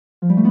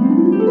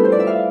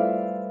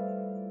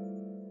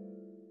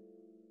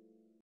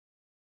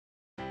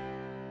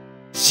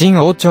清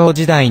王朝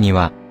時代に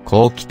は、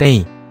康熙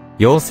帝、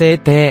陽成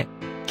帝、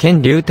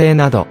乾隆帝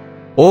など、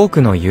多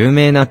くの有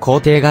名な皇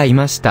帝がい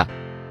ました。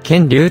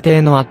乾隆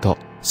帝の後、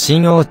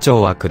清王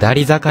朝は下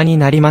り坂に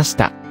なりまし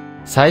た。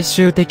最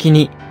終的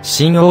に、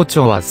清王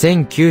朝は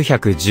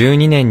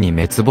1912年に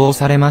滅亡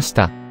されまし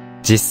た。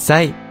実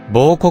際、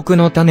亡国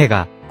の種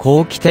が、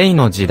康熙帝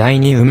の時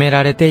代に埋め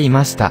られてい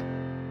ました。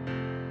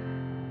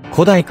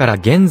古代から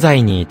現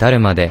在に至る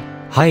まで、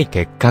肺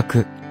結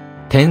核、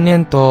天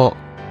然痘、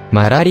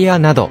マラリア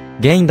など、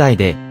現代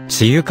で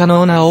治癒可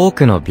能な多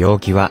くの病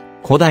気は、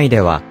古代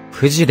では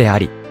不治であ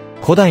り、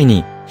古代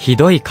にひ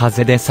どい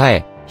風邪でさ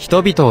え、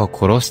人々を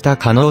殺した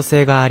可能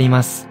性があり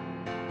ます。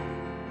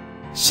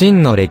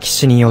清の歴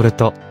史による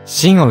と、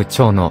清王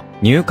朝の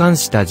入管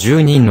した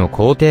10人の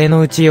皇帝の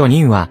うち4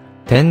人は、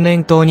天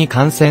然痘に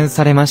感染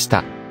されまし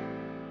た。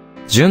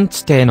順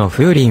治帝の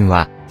風林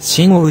は、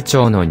清王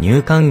朝の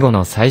入管後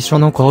の最初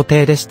の皇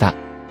帝でした。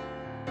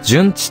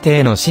順治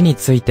帝の死に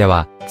ついて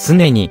は、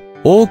常に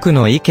多く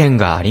の意見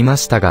がありま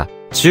したが、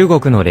中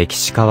国の歴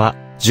史家は、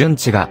順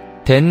治が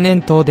天然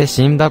痘で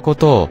死んだこ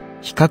とを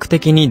比較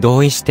的に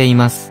同意してい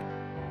ます。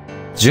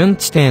順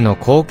治帝の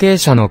後継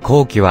者の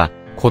康熙は、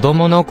子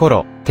供の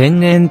頃、天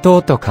然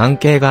痘と関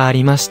係があ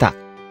りました。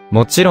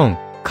もちろん、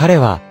彼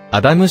は、ア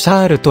ダム・シ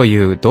ャールとい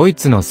うドイ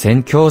ツの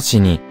宣教師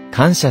に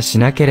感謝し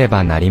なけれ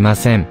ばなりま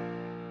せん。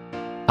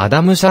ア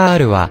ダム・シャー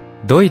ルは、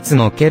ドイツ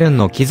のケルン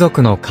の貴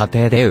族の家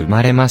庭で生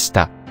まれまし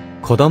た。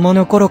子供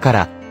の頃か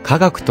ら、科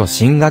学と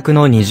神学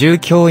の二重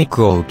教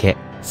育を受け、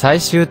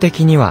最終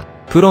的には、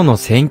プロの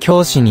宣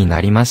教師にな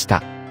りまし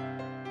た。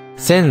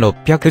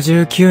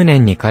1619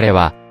年に彼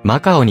は、マ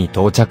カオに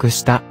到着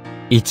した。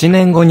1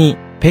年後に、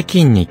北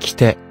京に来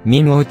て、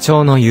明王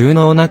朝の有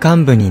能な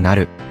幹部にな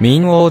る、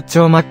明王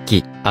朝末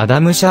期、アダ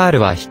ム・シャー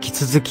ルは引き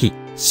続き、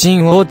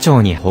清王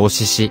朝に奉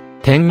仕し、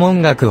天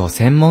文学を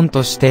専門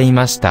としてい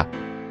ました。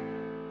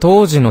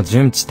当時の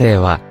順治帝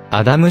は、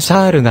アダム・シ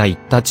ャールが言っ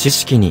た知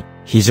識に、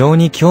非常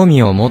に興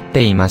味を持っ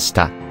ていまし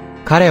た。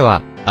彼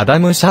は、アダ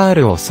ム・シャー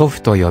ルを祖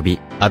父と呼び、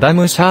アダ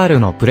ム・シャール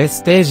のプレ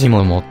ステージ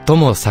も最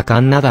も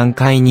盛んな段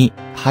階に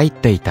入っ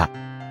ていた。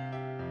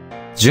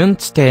順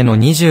治帝の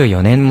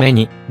24年目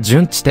に、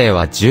順治帝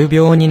は重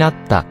病になっ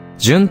た。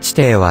順治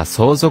帝は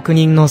相続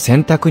人の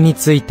選択に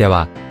ついて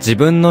は、自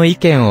分の意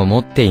見を持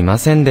っていま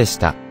せんでし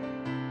た。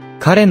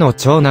彼の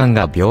長男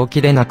が病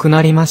気で亡く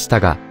なりました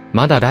が、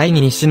まだ第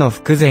二子の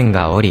福前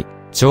がおり、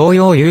長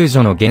幼有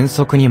序の原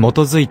則に基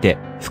づいて、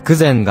福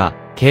前が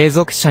継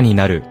続者に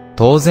なる、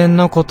当然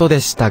のことで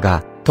した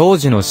が、当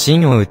時の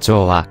清王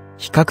朝は、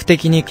比較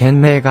的に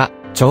賢明が、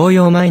長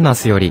幼マイナ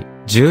スより、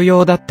重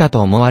要だった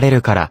と思われ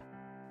るから、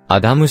ア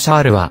ダム・シャ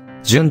ールは、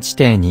順治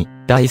帝に、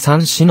第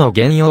三子の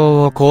原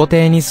用を皇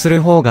帝にす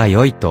る方が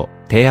良いと、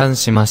提案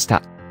しまし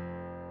た。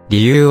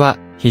理由は、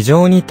非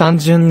常に単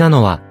純な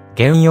のは、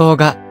原用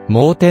が、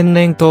もう天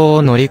然痘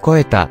を乗り越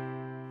えた。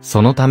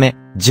そのため、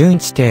順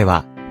治帝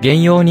は、原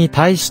用に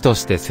大使と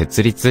して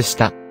設立し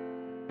た。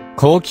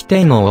康熙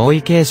帝の王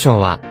位継承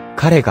は、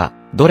彼が、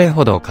どれ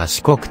ほど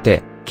賢く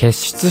て、傑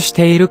出し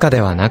ているか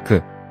ではな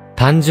く、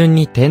単純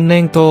に天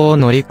然痘を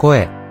乗り越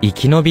え、生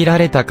き延びら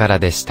れたから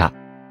でした。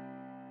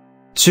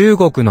中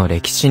国の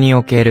歴史に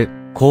おける、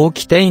康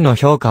熙帝の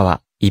評価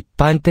は、一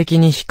般的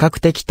に比較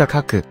的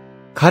高く、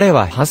彼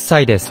は8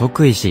歳で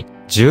即位し、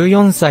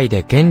14歳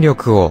で権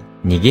力を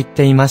握っ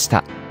ていまし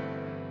た。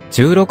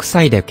16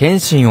歳で謙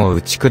信を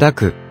打ち砕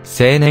く、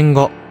青年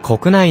後、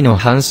国内の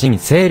反清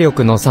勢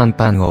力の三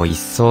藩を一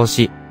掃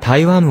し、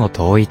台湾を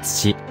統一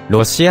し、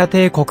ロシア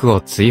帝国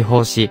を追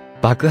放し、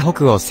幕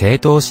北を征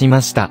討し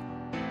ました。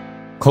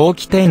康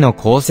熙帝の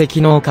功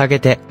績のおかげ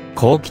で、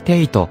康熙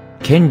帝と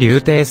乾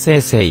隆帝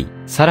盛世、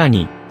さら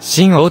に、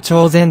清王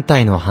朝全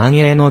体の繁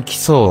栄の基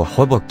礎を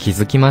ほぼ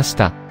築きまし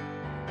た。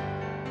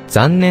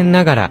残念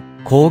ながら、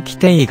康熙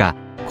帝が、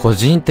個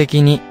人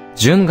的に、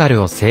順ガ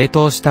を征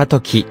討した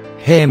時、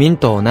平民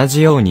と同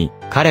じように、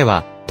彼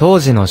は、当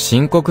時の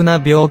深刻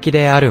な病気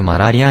であるマ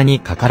ラリアに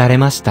かかられ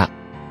ました。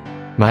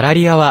マラ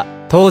リアは、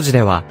当時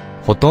では、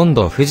ほとん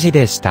ど不治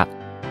でした。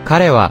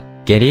彼は、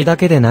下痢だ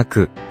けでな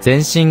く、全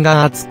身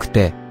が熱く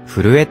て、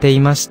震えてい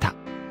ました。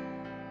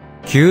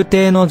宮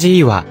廷の侍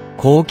医は、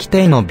康熙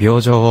帝の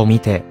病状を見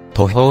て、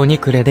途方に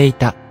暮れてい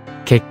た。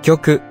結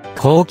局、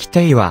康熙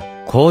帝は、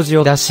工事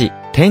を出し、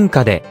天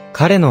下で、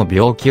彼の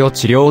病気を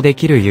治療で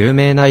きる有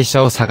名な医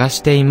者を探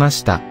していま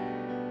した。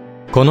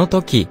この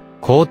時、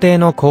皇帝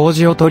の工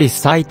事を取り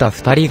裂いた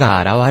二人が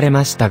現れ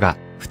ましたが、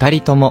二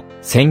人とも、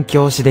宣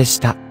教師でし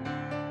た。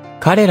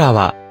彼ら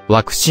は、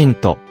惑神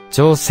と、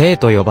長生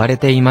と呼ばれ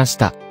ていまし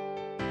た。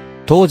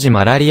当時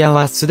マラリア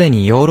はすで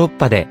にヨーロッ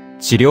パで、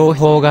治療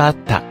法があっ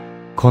た。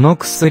この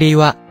薬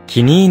は、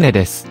キニーネ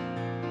です。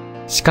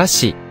しか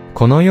し、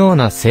このよう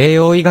な西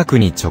洋医学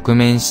に直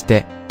面し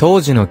て、当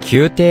時の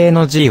宮廷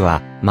の侍医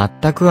は、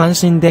全く安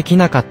心でき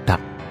なかった。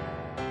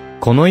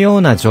このよ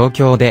うな状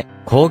況で、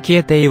康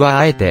熙帝は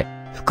あえて、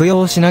服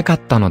用しなかっ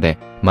たので、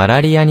マラ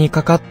リアに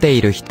かかって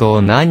いる人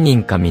を何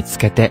人か見つ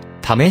けて、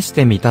試し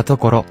てみたと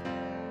ころ、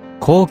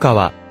効果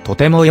はと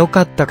ても良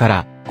かったか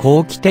ら、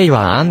康熙帝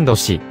は安堵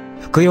し、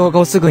服用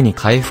後すぐに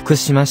回復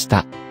しまし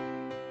た。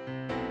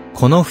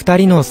この二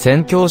人の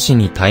宣教師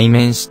に対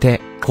面し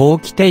て、康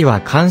熙帝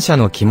は感謝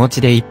の気持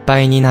ちでいっぱ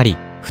いになり、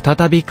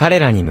再び彼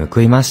らに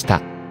報いまし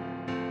た。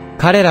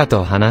彼ら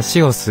と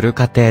話をする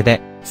過程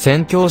で、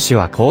宣教師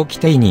は康熙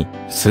帝に、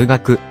数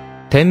学、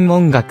天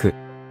文学、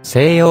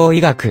西洋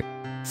医学、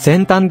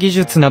先端技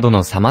術など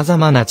の様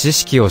々な知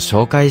識を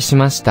紹介し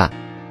ました。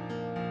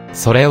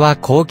それは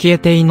康熙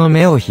帝の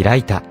目を開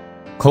いた。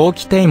康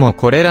熙帝も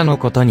これらの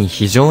ことに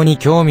非常に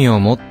興味を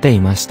持ってい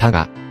ました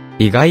が、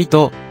意外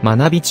と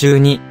学び中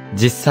に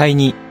実際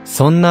に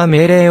そんな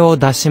命令を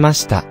出しま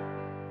した。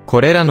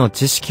これらの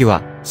知識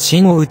は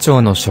清王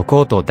朝の諸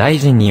侯と大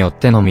臣によっ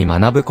てのみ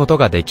学ぶこと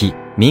ができ、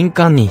民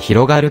間に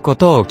広がるこ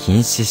とを禁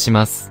止し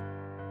ます。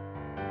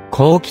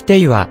康熙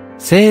帝は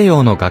西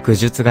洋の学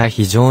術が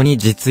非常に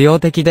実用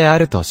的であ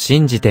ると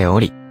信じてお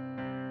り、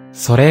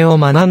それを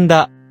学ん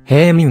だ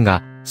平民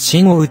が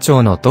清王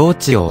朝の統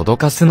治を脅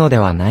かすので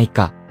はない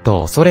か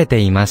と恐れて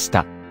いまし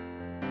た。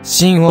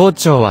清王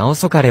朝は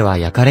遅かれは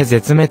焼かれ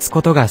絶滅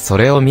ことがそ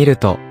れを見る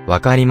とわ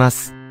かりま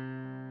す。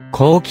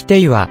康熙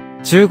帝は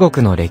中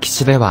国の歴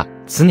史では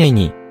常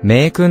に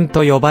明君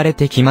と呼ばれ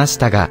てきまし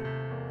たが、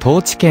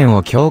統治権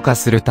を強化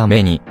するた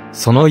めに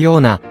そのよ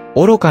うな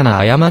愚か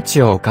な過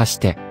ちを犯し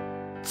て、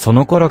そ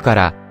の頃か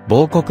ら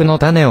亡国の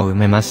種を埋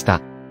めまし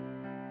た。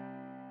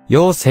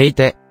要請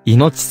て、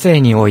命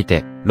政におい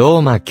て、ロ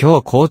ーマ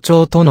教皇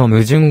朝との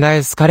矛盾が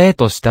エスカレー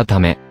トしたた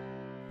め、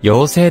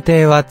要請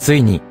帝はつ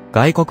いに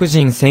外国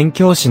人宣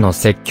教師の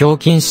説教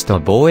禁止と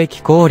貿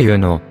易交流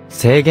の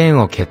制限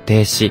を決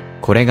定し、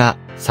これが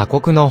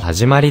鎖国の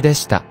始まりで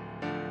した。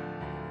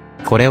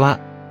これは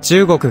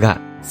中国が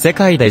世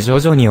界で徐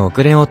々に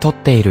遅れをとっ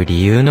ている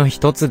理由の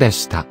一つで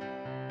した。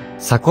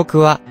鎖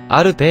国は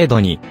ある程度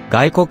に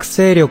外国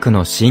勢力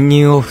の侵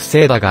入を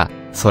防いだが、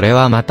それ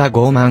はまた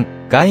傲慢、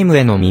外務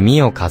への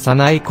耳を貸さ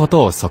ないこ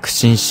とを促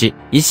進し、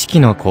意識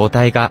の後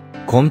退が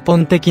根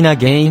本的な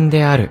原因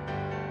である。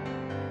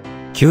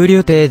旧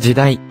隆帝時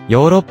代、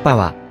ヨーロッパ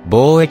は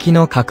貿易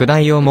の拡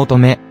大を求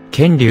め、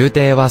乾隆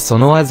帝はそ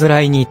の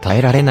煩いに耐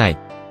えられない。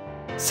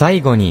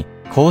最後に、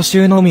広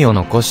州のみを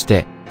残し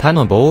て、他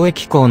の貿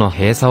易港の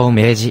閉鎖を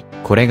命じ、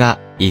これが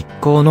一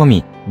港の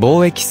み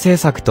貿易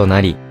政策と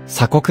なり、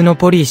鎖国の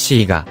ポリ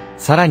シーが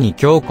さらに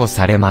強固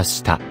されま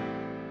した。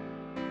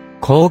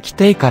康熙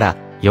帝から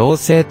陽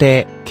正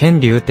帝、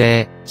乾隆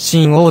帝、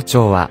清王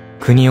朝は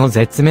国を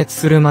絶滅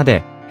するま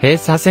で閉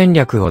鎖戦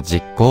略を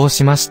実行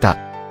しました。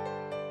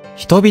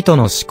人々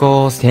の思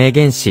考を制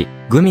限し、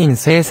愚民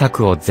政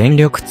策を全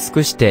力尽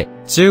くして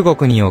中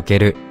国におけ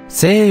る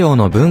西洋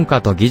の文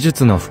化と技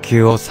術の普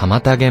及を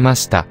妨げま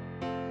した。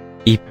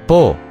一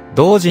方、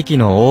同時期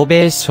の欧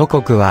米諸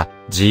国は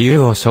自由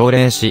を奨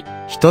励し、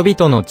人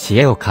々の知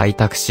恵を開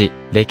拓し、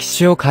歴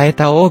史を変え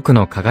た多く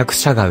の科学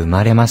者が生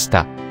まれまし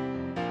た。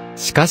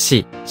しか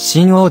し、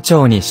清王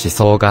朝に思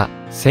想が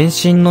先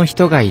進の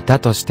人がいた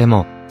として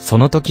も、そ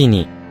の時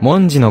に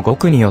文字の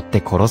獄によっ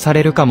て殺さ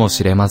れるかも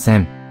しれませ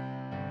ん。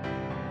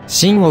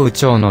清王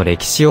朝の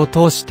歴史を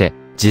通して、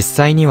実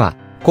際には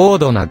高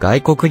度な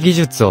外国技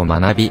術を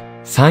学び、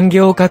産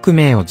業革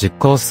命を実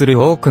行す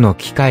る多くの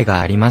機会が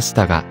ありまし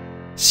たが、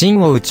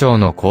清王朝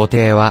の皇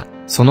帝は、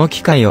その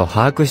機会を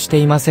把握して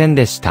いません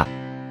でした。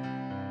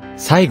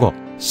最後、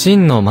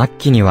清の末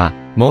期には、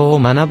も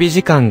う学び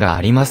時間が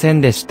ありませ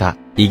んでした。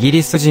イギ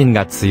リス人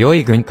が強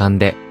い軍艦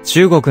で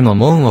中国の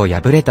門を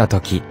破れた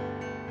時、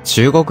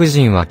中国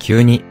人は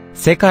急に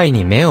世界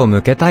に目を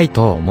向けたい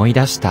と思い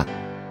出した。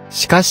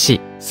しか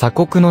し、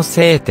鎖国の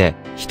せいで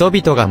人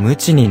々が無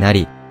知にな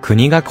り、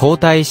国が後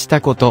退し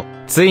たこと、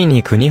つい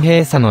に国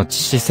閉鎖の致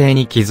死性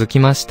に気づき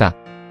ました。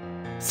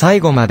最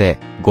後まで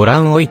ご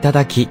覧をいた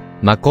だき、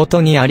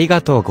誠にあり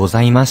がとうご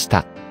ざいまし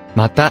た。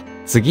また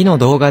次の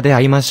動画で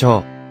会いまし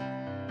ょう。